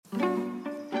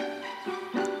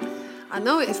I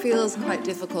know it feels quite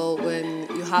difficult when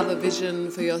you have a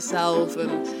vision for yourself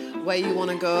and where you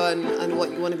want to go and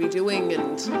what you want to be doing,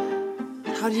 and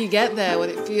how do you get there when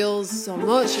it feels so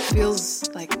much? It feels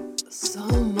like so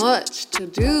much to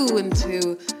do and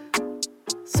to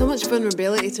so much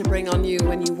vulnerability to bring on you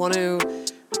when you want to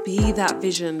be that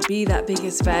vision, be that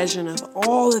biggest version of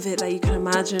all of it that you can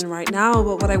imagine right now.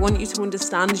 But what I want you to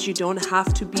understand is you don't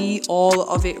have to be all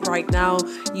of it right now.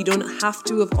 You don't have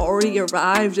to have already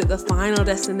arrived at the final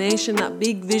destination, that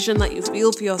big vision that you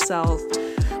feel for yourself.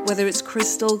 Whether it's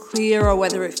crystal clear or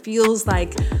whether it feels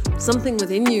like something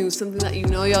within you, something that you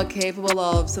know you're capable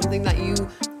of, something that you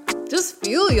just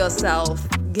feel yourself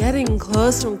getting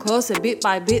closer and closer, bit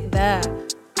by bit there.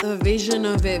 The vision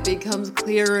of it becomes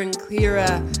clearer and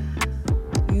clearer.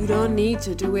 You don't need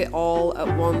to do it all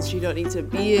at once. You don't need to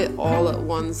be it all at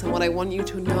once. And what I want you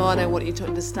to know and I want you to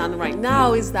understand right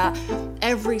now is that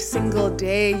every single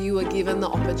day you are given the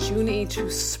opportunity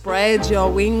to spread your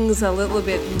wings a little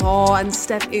bit more and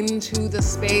step into the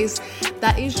space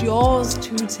that is yours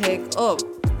to take up.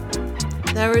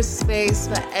 There is space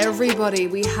for everybody.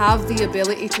 We have the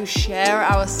ability to share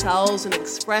ourselves and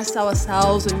express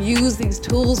ourselves and use these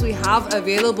tools we have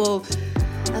available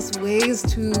as ways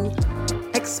to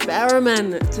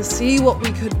experiment, to see what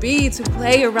we could be, to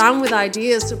play around with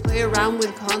ideas, to play around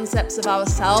with concepts of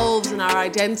ourselves and our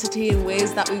identity in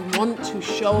ways that we want to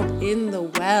show up in the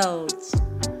world.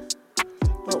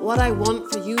 But what I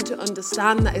want for you to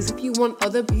understand that is if you want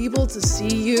other people to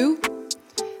see you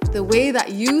the way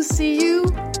that you see you,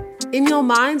 in your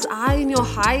mind's eye, in your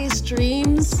highest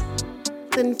dreams,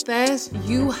 then first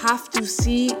you have to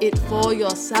see it for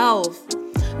yourself.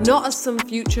 Not as some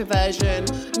future version,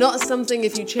 not as something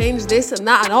if you change this and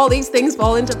that and all these things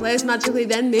fall into place magically,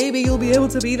 then maybe you'll be able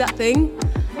to be that thing.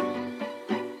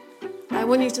 I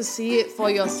want you to see it for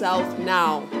yourself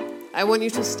now. I want you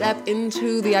to step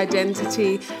into the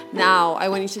identity now. I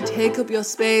want you to take up your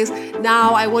space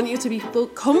now. I want you to be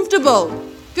comfortable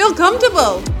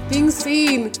being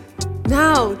seen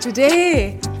now,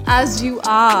 today, as you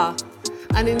are.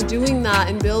 And in doing that,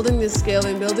 in building this skill,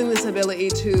 in building this ability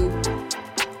to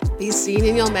be seen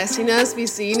in your messiness, be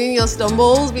seen in your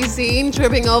stumbles, be seen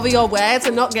tripping over your words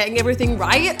and not getting everything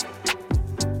right,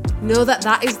 know that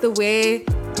that is the way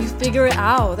you figure it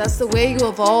out. That's the way you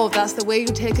evolve. That's the way you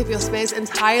take up your space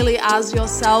entirely as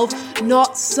yourself,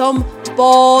 not some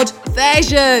bored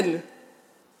version.